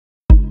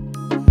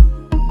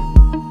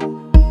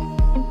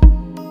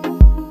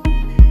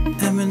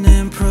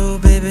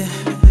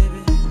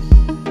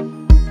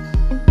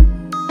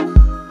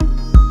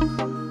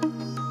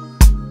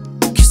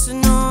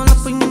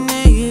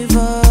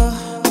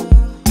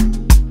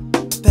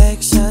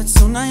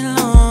night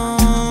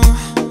long.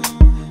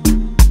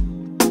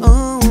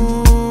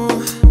 Oh,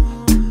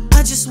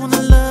 I just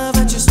wanna love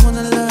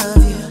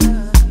you.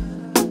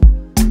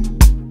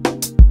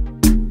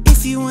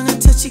 If you wanna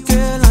touch it,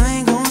 girl, I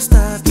ain't gon'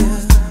 stop you.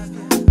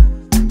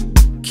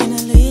 Can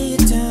I lay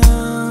it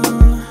down?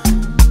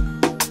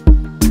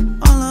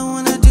 All I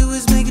wanna do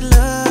is make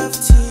love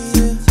to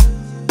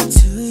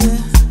you.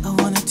 I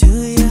wanna do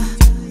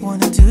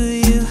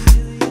you.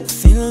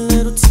 Feel a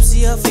little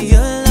tipsy off of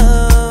your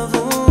love.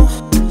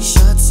 Ooh.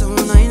 Shots all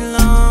night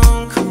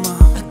long, come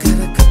on. I got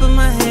a cup in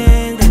my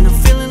hand and I'm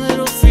feeling a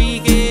little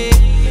freaky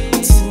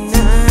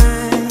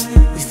tonight.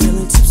 We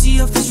feeling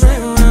tipsy off this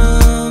red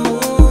rum.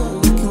 Ooh.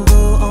 We can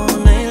go all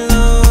night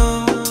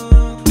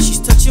long. She's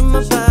touching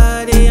my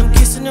body, I'm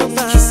kissing her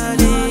body.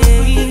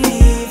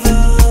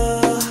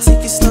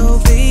 Take it slow,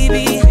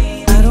 baby.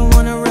 I don't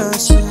wanna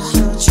rush you.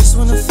 Just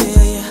wanna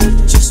feel you,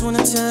 just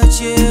wanna touch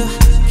you.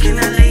 Can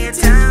I lay it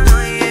down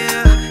on you?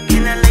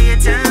 Can I lay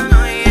it down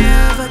on you?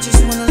 I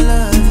just wanna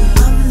love you.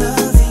 I'm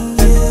loving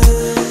you.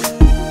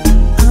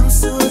 I'm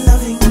so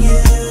loving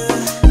you.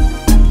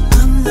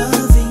 I'm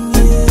loving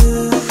you.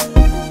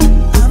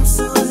 I'm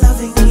so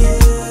loving you.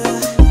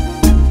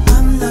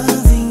 I'm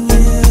loving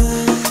you.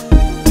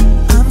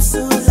 I'm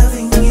so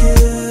loving you.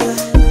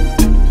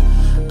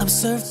 I'm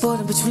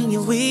surfboarding between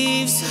your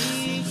waves.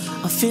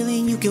 I'm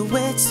feeling you get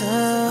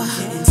wetter.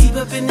 Getting deep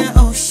up in the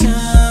ocean.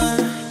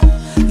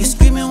 You're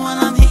screaming while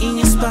I'm hitting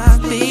your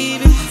spot,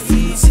 baby.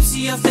 Feeling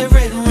tipsy off that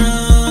red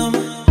rum.